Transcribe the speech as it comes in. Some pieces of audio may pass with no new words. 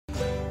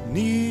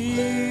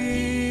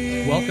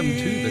Welcome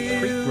to the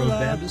Creek Road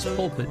Baptist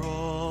Pulpit.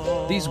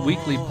 These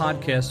weekly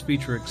podcasts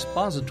feature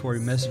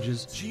expository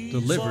messages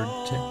delivered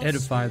to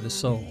edify the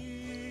soul.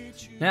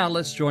 Now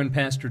let's join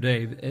Pastor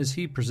Dave as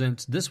he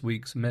presents this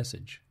week's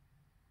message.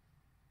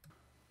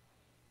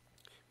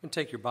 And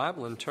take your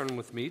Bible and turn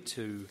with me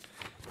to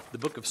the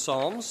book of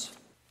Psalms,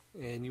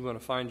 and you want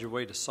to find your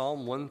way to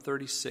Psalm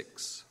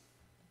 136.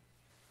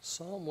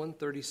 Psalm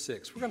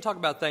 136. We're going to talk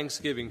about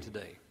Thanksgiving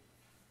today.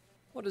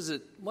 What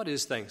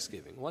is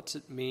Thanksgiving? What's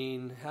it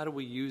mean? How do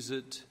we use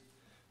it?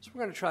 So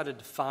we're going to try to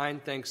define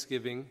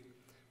Thanksgiving.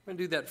 We're going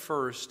to do that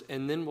first,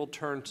 and then we'll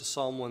turn to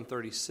Psalm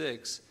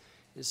 136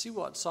 and see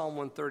what Psalm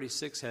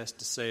 136 has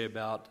to say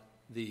about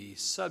the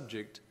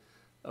subject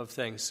of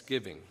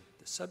Thanksgiving.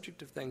 The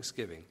subject of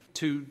Thanksgiving.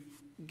 To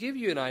give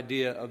you an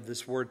idea of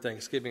this word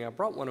Thanksgiving, I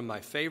brought one of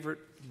my favorite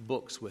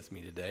books with me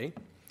today.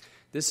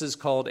 This is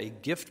called A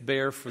Gift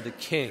Bear for the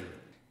King.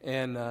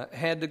 And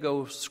had to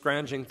go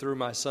scrounging through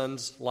my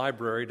son's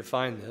library to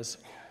find this.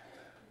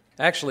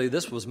 Actually,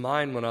 this was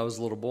mine when I was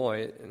a little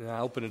boy, and I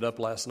opened it up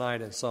last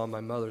night and saw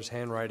my mother's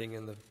handwriting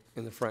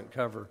in the front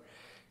cover,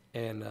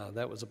 and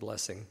that was a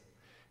blessing.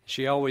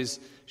 She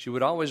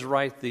would always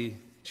write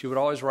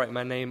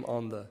my name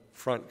on the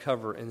front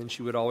cover, and then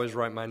she would always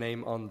write my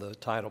name on the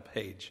title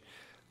page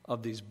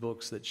of these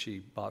books that she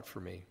bought for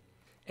me.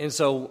 And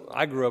so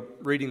I grew up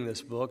reading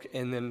this book,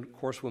 and then, of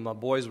course, when my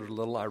boys were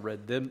little, I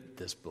read them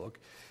this book.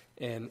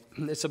 And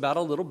it's about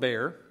a little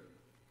bear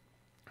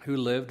who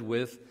lived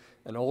with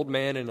an old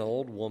man and an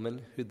old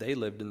woman who they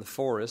lived in the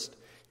forest.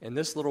 And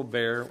this little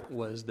bear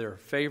was their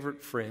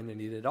favorite friend, and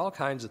he did all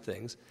kinds of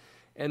things.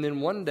 And then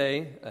one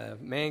day, a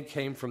man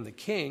came from the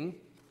king,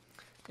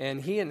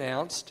 and he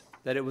announced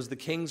that it was the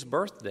king's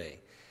birthday.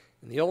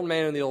 And the old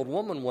man and the old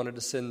woman wanted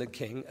to send the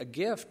king a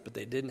gift, but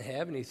they didn't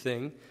have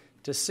anything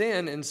to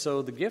send, and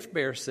so the gift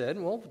bear said,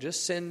 well,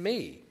 just send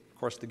me. Of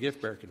course, the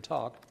gift bear can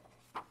talk.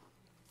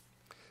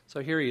 So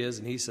here he is,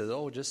 and he says,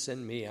 oh, just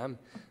send me. I'm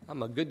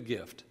a good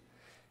gift.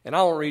 And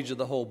I won't read you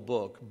the whole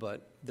book,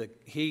 but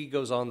he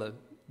goes on,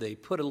 they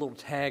put a little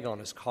tag on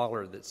his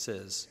collar that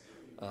says,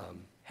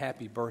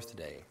 happy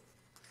birthday.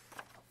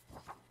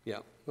 Yeah,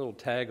 a little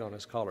tag on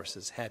his collar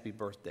says, happy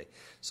birthday.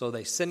 So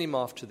they send him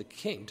off to the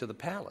king, to the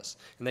palace.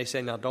 And they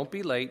say, now don't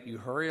be late, you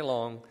hurry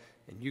along,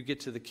 and you get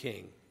to the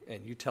king.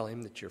 And you tell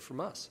him that you're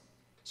from us.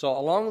 So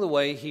along the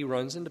way, he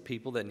runs into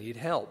people that need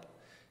help.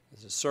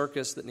 There's a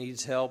circus that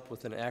needs help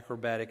with an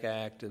acrobatic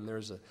act, and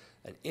there's an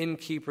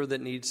innkeeper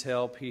that needs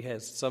help. He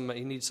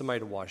needs somebody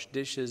to wash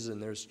dishes,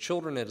 and there's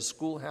children at a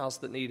schoolhouse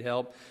that need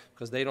help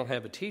because they don't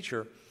have a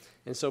teacher.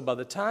 And so by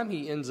the time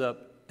he ends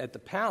up at the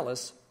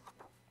palace,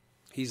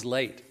 he's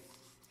late.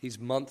 He's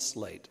months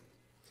late.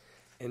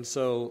 And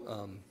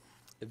so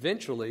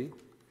eventually,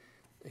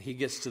 he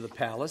gets to the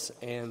palace,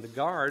 and the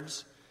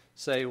guards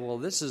say, well,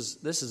 this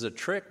is a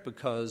trick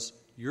because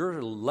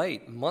you're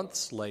late,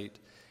 months late.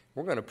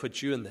 We're going to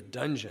put you in the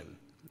dungeon.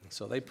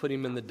 So they put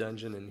him in the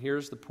dungeon, and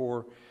here's the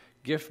poor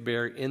gift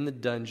bear in the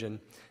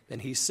dungeon,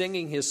 and he's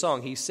singing his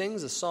song. He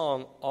sings a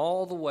song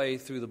all the way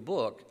through the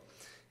book.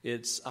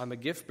 It's, I'm a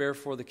gift bear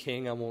for the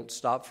king, I won't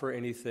stop for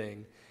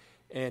anything.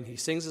 And he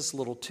sings this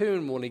little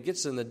tune. When he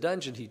gets in the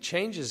dungeon, he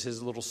changes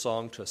his little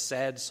song to a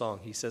sad song.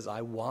 He says,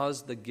 I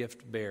was the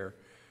gift bear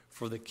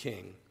for the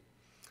king.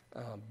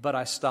 But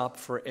I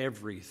stopped for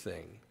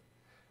everything.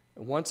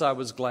 Once I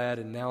was glad,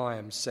 and now I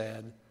am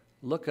sad.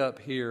 Locked up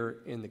here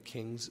in the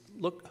king's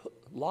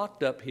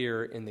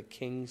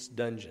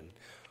dungeon.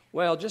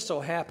 Well, it just so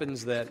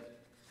happens that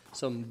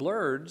some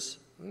birds,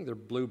 I think they're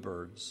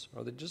bluebirds.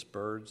 Are they just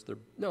birds? They're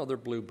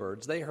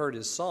bluebirds. They heard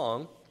his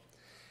song,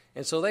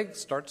 and so they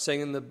start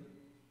singing the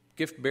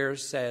gift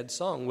bear's sad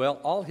song.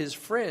 Well, all his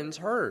friends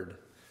heard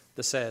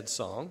the sad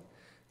song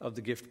of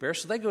the gift bear,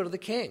 so they go to the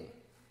king.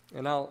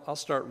 And I'll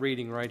start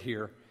reading right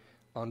here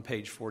on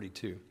page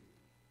 42.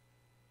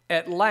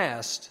 At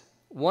last,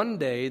 one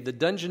day, the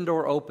dungeon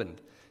door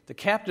opened. The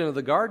captain of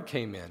the guard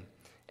came in.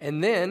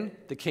 And then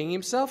the king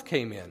himself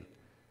came in.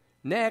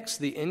 Next,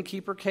 the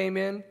innkeeper came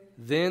in.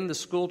 Then the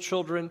school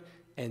children.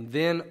 And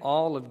then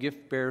all of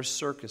Gift Bear's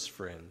circus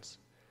friends.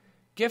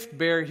 Gift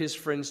Bear, his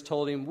friends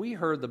told him, we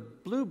heard the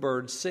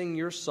bluebirds sing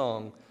your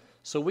song,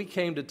 so we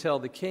came to tell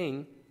the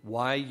king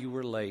why you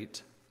were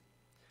late.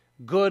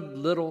 Good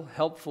little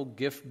helpful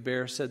gift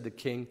bear, said the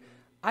king.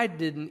 I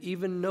didn't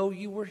even know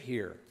you were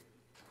here.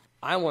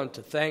 I want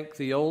to thank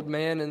the old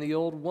man and the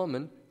old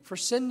woman for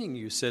sending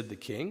you, said the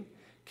king.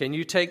 Can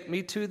you take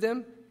me to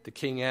them? The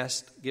king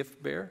asked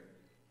Gift Bear.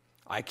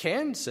 I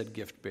can, said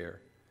Gift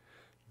Bear.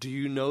 Do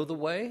you know the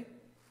way?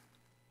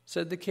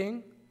 Said the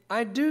king.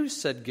 I do,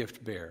 said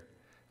Gift Bear.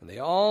 And they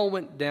all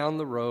went down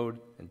the road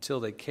until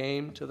they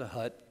came to the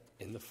hut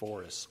in the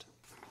forest.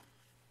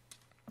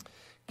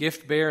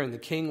 Gift Bear and the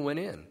king went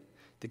in.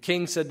 The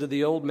king said to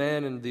the old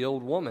man and the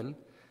old woman,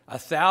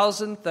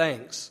 1,000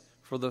 thanks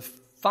for the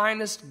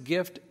finest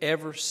gift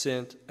ever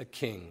sent a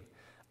king.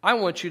 I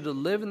want you to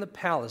live in the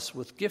palace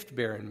with Gift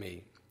Bear and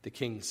me. The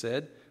king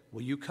said,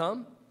 will you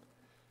come?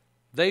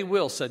 They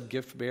will, said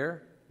Gift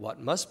Bear. What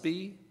must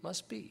be,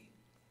 must be.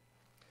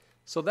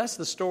 So that's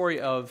the story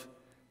of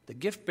the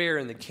gift bearer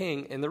and the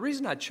king. And the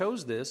reason I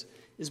chose this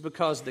is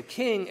because the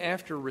king,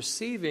 after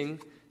receiving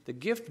the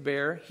gift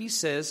bearer, he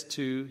says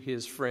to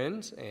his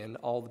friends and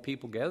all the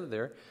people gathered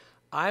there,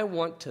 I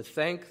want to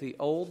thank the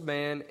old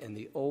man and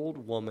the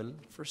old woman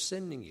for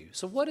sending you.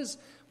 So what is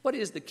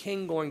the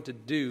king going to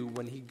do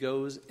when he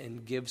goes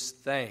and gives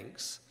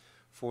thanks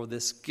for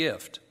this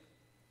gift?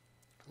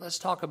 Let's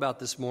talk about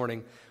this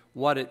morning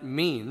what it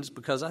means,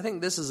 because I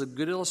think this is a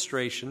good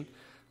illustration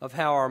of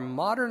how our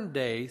modern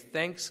day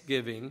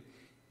Thanksgiving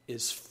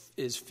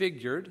is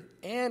figured,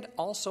 and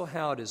also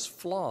how it is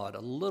flawed a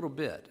little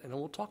bit. And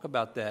we'll talk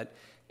about that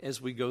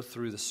as we go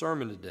through the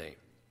sermon today.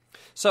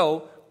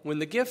 So, when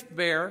the gift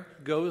bearer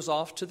goes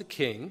off to the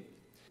king,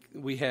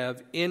 we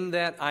have in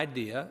that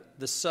idea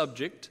the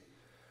subject,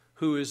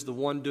 who is the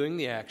one doing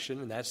the action,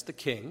 and that's the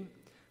king.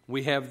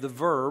 We have the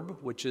verb,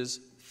 which is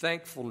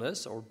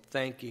thankfulness or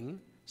thanking.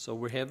 So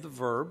we have the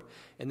verb.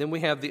 And then we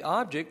have the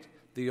object,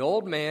 the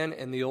old man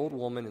and the old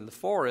woman in the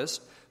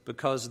forest,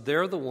 because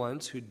they're the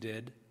ones who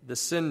did the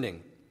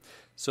sending.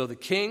 So the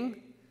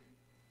king,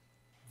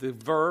 the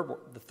verb,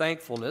 the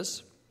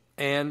thankfulness,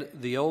 and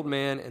the old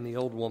man and the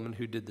old woman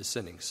who did the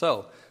sending.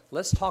 So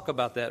let's talk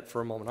about that for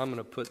a moment. I'm going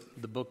to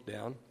put the book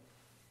down.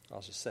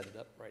 I'll just set it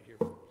up right here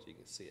so you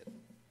can see it.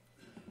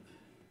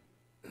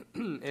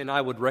 And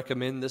I would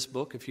recommend this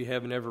book if you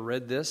haven't ever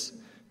read this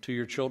to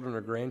your children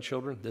or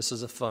grandchildren. This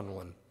is a fun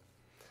one.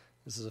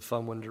 This is a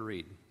fun one to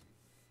read.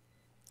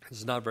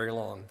 It's not very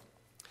long.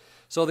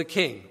 So the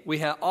king, we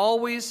have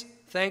always,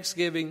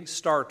 Thanksgiving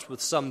starts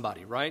with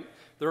somebody, right?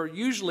 There are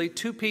usually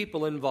two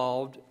people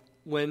involved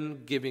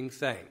when giving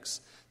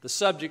thanks. The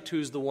subject,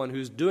 who's the one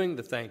who's doing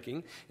the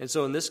thanking, and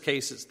so in this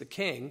case it's the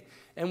king,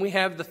 and we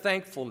have the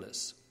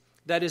thankfulness.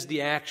 That is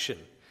the action.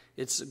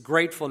 It's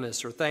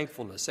gratefulness or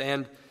thankfulness.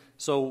 And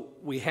so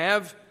we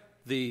have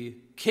the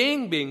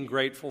king being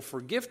grateful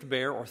for gift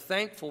bearer or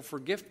thankful for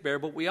gift bearer,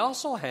 but we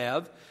also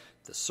have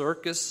the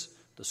circus,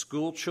 the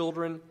school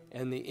children,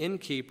 and the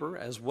innkeeper,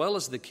 as well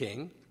as the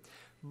king.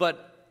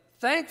 But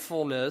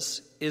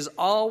thankfulness is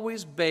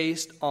always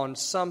based on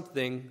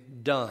something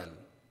done,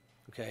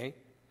 okay?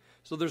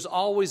 So there's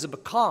always a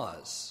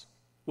because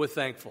with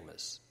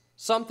thankfulness.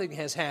 Something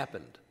has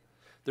happened.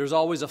 There's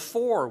always a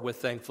for with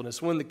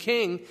thankfulness. When the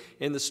king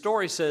in the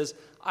story says,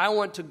 I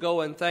want to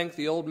go and thank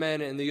the old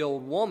man and the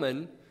old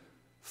woman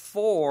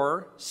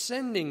for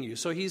sending you.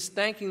 So he's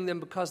thanking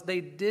them because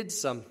they did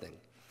something.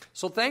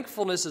 So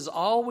thankfulness is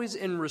always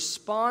in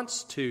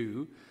response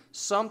to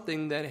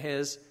something that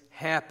has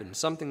happened,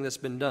 something that's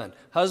been done.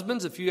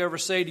 Husbands, if you ever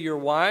say to your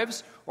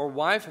wives, or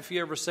wife, if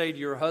you ever say to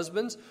your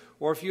husbands,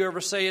 or if you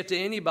ever say it to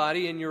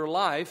anybody in your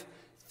life,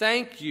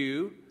 thank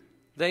you,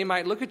 they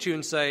might look at you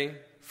and say,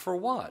 for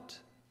what?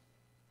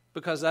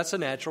 Because that's a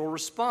natural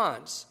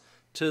response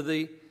to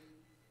the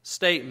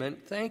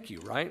statement, thank you,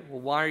 right?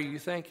 Well, why are you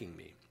thanking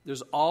me?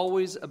 There's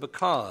always a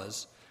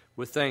because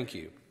with thank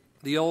you.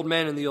 The old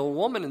man and the old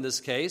woman in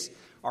this case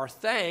are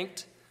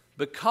thanked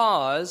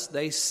because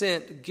they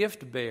sent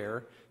gift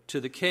bearer to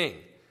the king.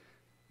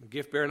 The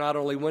gift bearer not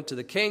only went to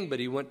the king,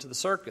 but he went to the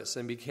circus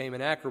and became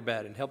an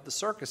acrobat and helped the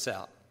circus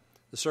out.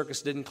 The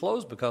circus didn't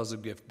close because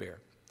of gift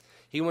bearer.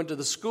 He went to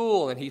the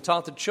school and he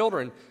taught the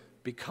children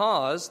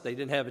because they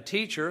didn't have a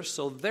teacher,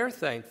 so they're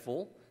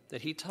thankful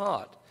that he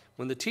taught.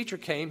 When the teacher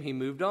came, he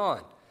moved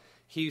on.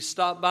 He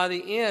stopped by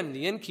the inn.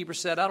 The innkeeper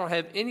said, I don't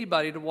have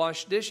anybody to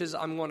wash dishes.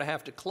 I'm going to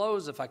have to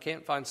close if I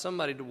can't find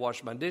somebody to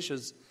wash my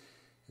dishes.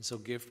 And so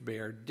gift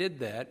bearer did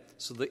that.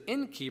 So the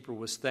innkeeper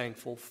was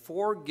thankful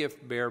for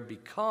gift bearer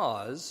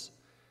because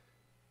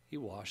he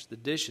washed the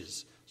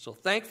dishes. So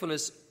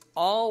thankfulness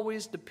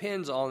always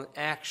depends on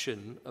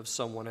action of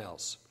someone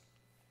else.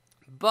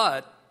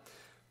 But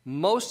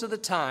most of the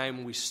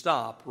time we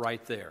stop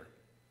right there.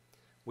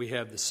 We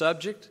have the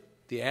subject,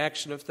 the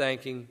action of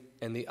thanking,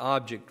 and the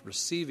object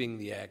receiving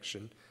the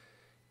action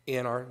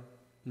in our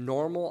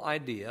normal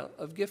idea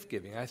of gift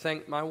giving. I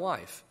thank my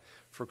wife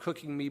for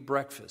cooking me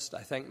breakfast.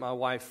 I thank my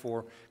wife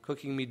for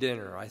cooking me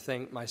dinner. I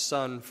thank my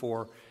son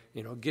for,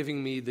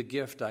 giving me the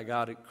gift I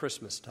got at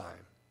Christmas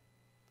time.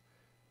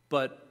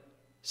 But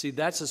see,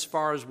 that's as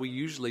far as we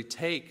usually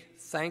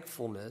take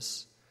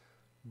thankfulness.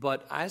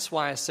 But that's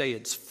why I say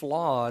it's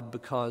flawed,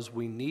 because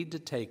we need to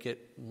take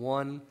it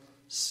one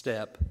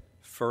step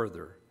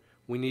further.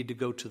 We need to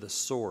go to the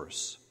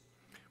source.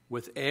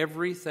 With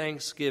every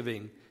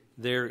Thanksgiving,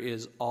 there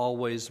is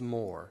always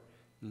more.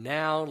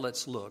 Now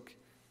let's look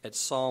at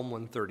Psalm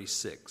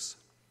 136.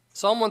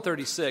 Psalm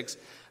 136,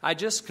 I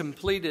just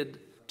completed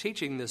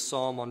teaching this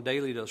psalm on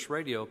Daily Dose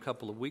Radio a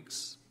couple of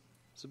weeks.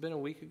 Has it been a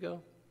week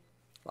ago?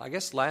 I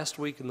guess last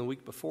week and the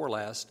week before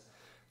last,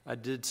 I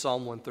did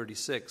Psalm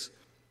 136.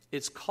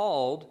 It's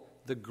called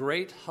the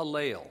Great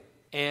Hallel.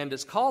 And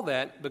it's called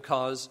that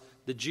because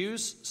the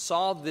Jews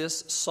saw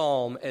this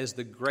psalm as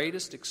the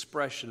greatest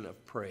expression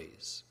of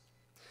praise.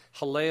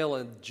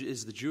 Hallel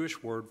is the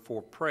Jewish word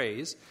for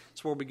praise.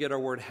 It's where we get our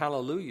word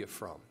hallelujah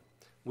from.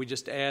 We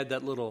just add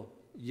that little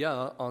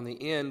yah on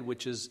the end,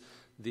 which is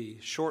the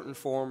shortened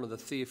form of the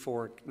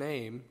theophoric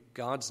name,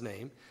 God's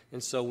name.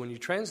 And so when you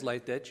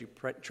translate that, you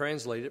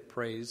translate it,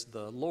 praise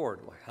the Lord.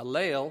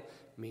 Hallel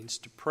means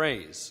to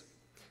praise.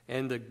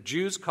 And the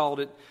Jews called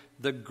it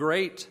the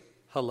great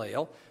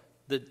Hallel.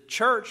 The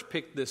church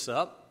picked this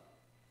up,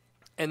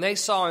 and they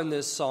saw in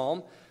this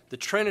psalm the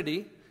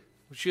Trinity.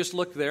 Just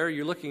look there.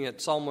 You're looking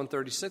at Psalm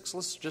 136.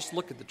 Let's just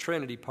look at the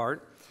Trinity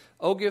part.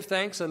 Oh, give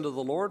thanks unto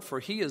the Lord, for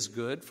he is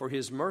good, for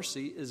his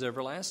mercy is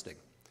everlasting.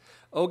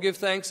 Oh, give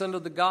thanks unto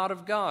the God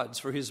of gods,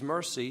 for his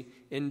mercy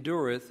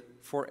endureth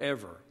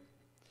forever.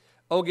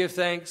 Oh, give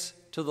thanks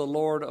to the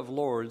Lord of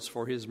lords,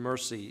 for his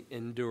mercy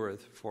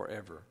endureth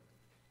forever.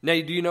 Now,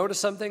 do you notice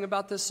something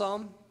about this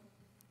psalm?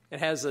 It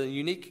has a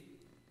unique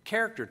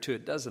character to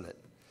it, doesn't it?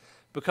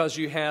 Because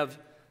you have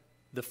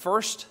the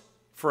first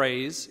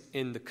phrase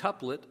in the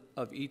couplet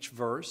of each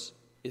verse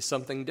is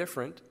something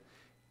different,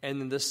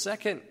 and then the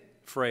second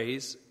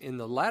phrase in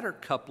the latter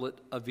couplet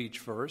of each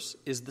verse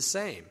is the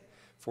same.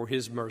 For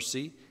his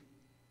mercy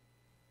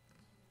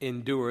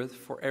endureth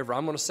forever.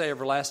 I'm going to say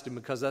everlasting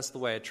because that's the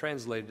way I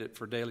translated it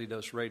for Daily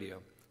Dose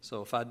Radio.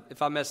 So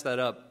if I mess that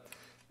up,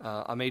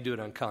 I may do it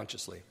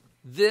unconsciously.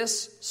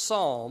 This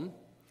psalm,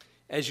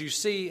 as you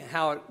see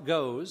how it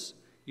goes,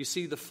 you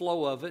see the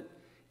flow of it,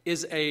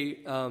 is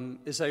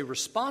a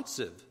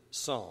responsive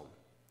psalm.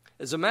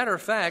 As a matter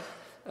of fact,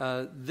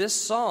 this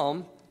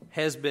psalm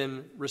has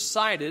been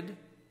recited.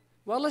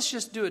 Well, let's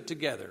just do it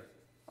together.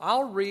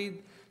 I'll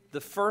read the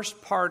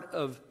first part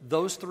of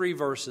those three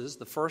verses,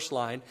 the first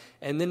line,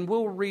 and then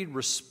we'll read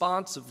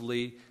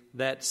responsively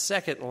that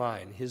second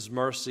line, his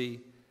mercy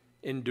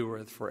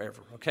endureth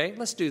forever. Okay,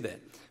 let's do that.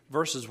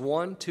 Verses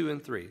 1, 2,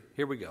 and 3.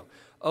 Here we go.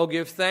 Oh,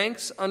 give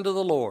thanks unto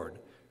the Lord,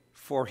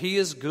 for he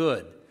is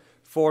good,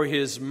 for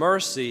his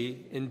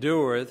mercy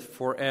endureth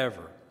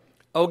forever.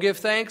 Oh, give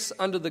thanks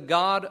unto the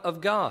God of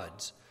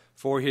gods,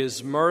 for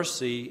his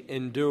mercy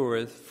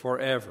endureth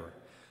forever.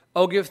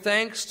 Oh, give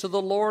thanks to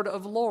the Lord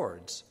of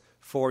lords,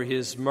 for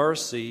his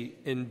mercy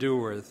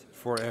endureth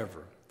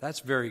forever.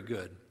 That's very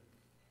good.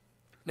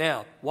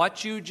 Now,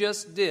 what you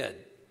just did,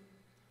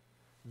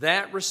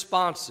 that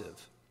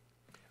responsive,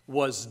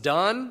 was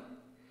done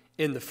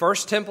in the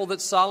first temple that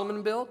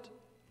Solomon built.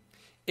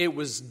 It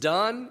was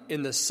done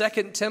in the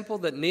second temple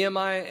that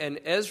Nehemiah and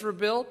Ezra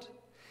built.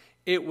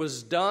 It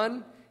was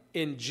done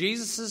in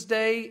Jesus'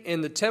 day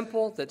in the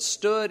temple that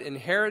stood in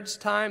Herod's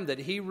time that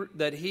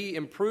he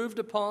improved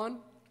upon.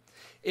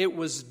 It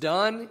was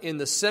done in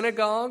the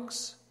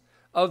synagogues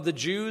of the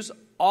Jews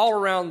all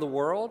around the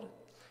world.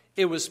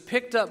 It was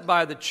picked up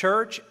by the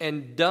church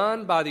and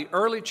done by the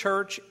early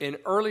church in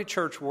early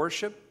church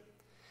worship.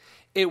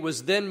 It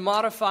was then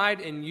modified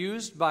and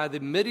used by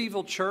the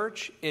medieval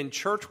church in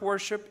church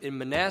worship, in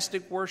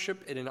monastic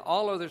worship, and in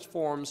all other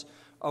forms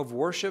of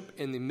worship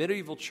in the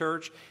medieval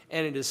church.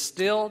 And it is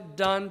still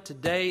done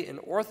today in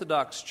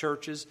Orthodox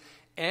churches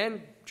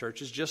and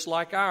churches just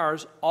like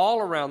ours all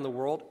around the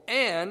world,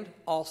 and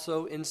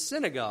also in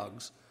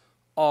synagogues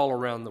all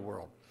around the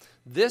world.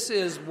 This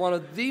is one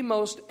of the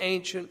most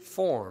ancient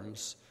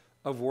forms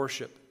of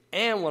worship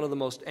and one of the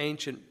most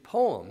ancient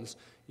poems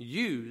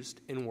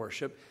used in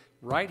worship.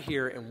 Right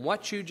here, and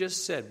what you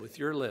just said with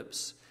your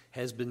lips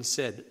has been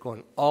said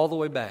going all the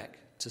way back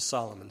to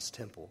Solomon's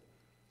temple.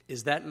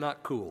 Is that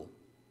not cool?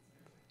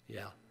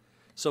 Yeah.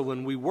 So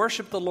when we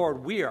worship the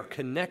Lord, we are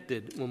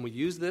connected. When we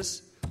use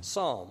this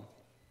psalm,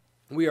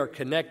 we are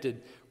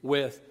connected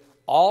with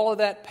all of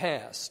that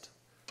past,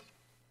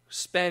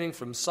 spanning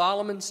from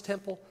Solomon's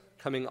temple,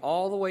 coming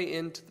all the way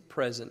into the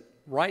present,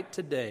 right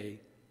today,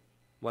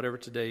 whatever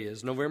today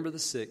is, November the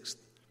 6th,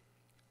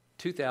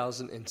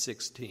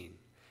 2016.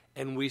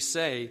 And we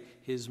say,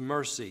 his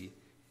mercy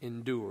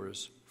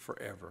endures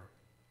forever.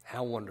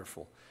 How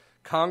wonderful.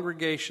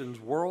 Congregations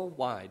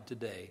worldwide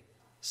today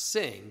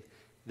sing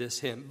this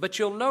hymn. But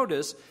you'll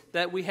notice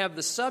that we have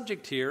the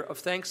subject here of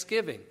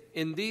thanksgiving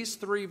in these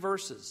three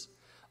verses.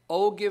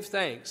 Oh, give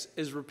thanks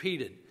is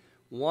repeated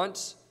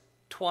once,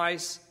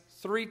 twice,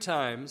 three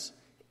times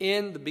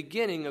in the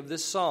beginning of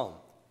this psalm.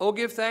 Oh,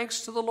 give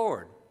thanks to the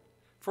Lord,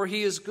 for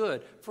he is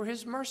good, for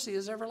his mercy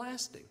is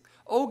everlasting.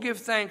 Oh, give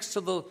thanks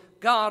to the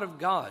God of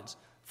gods,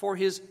 for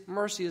his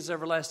mercy is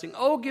everlasting.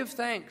 Oh, give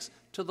thanks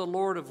to the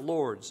Lord of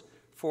lords,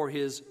 for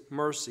his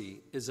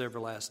mercy is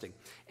everlasting.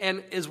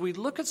 And as we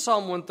look at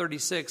Psalm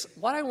 136,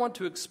 what I want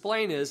to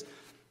explain is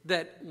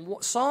that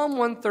Psalm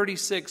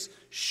 136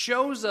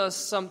 shows us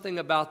something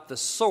about the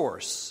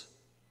source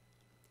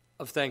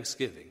of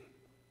thanksgiving.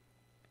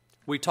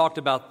 We talked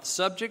about the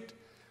subject.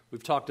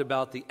 We've talked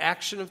about the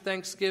action of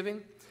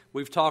thanksgiving.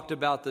 We've talked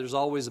about there's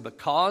always a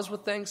because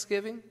with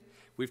thanksgiving.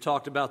 We've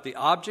talked about the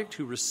object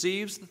who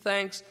receives the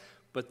thanks,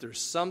 but there's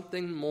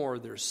something more.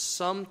 There's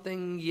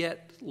something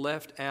yet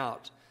left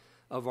out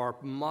of our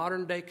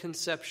modern day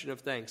conception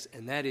of thanks,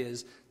 and that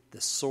is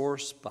the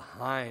source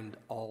behind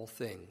all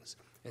things.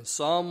 And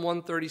Psalm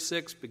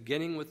 136,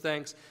 beginning with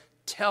thanks,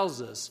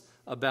 tells us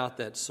about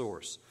that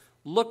source.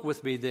 Look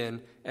with me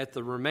then at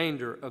the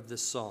remainder of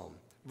this psalm.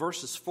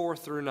 Verses 4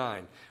 through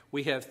 9.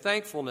 We have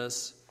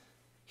thankfulness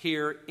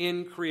here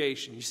in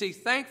creation. You see,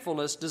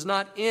 thankfulness does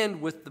not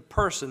end with the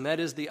person, that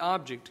is the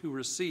object who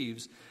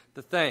receives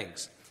the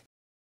thanks.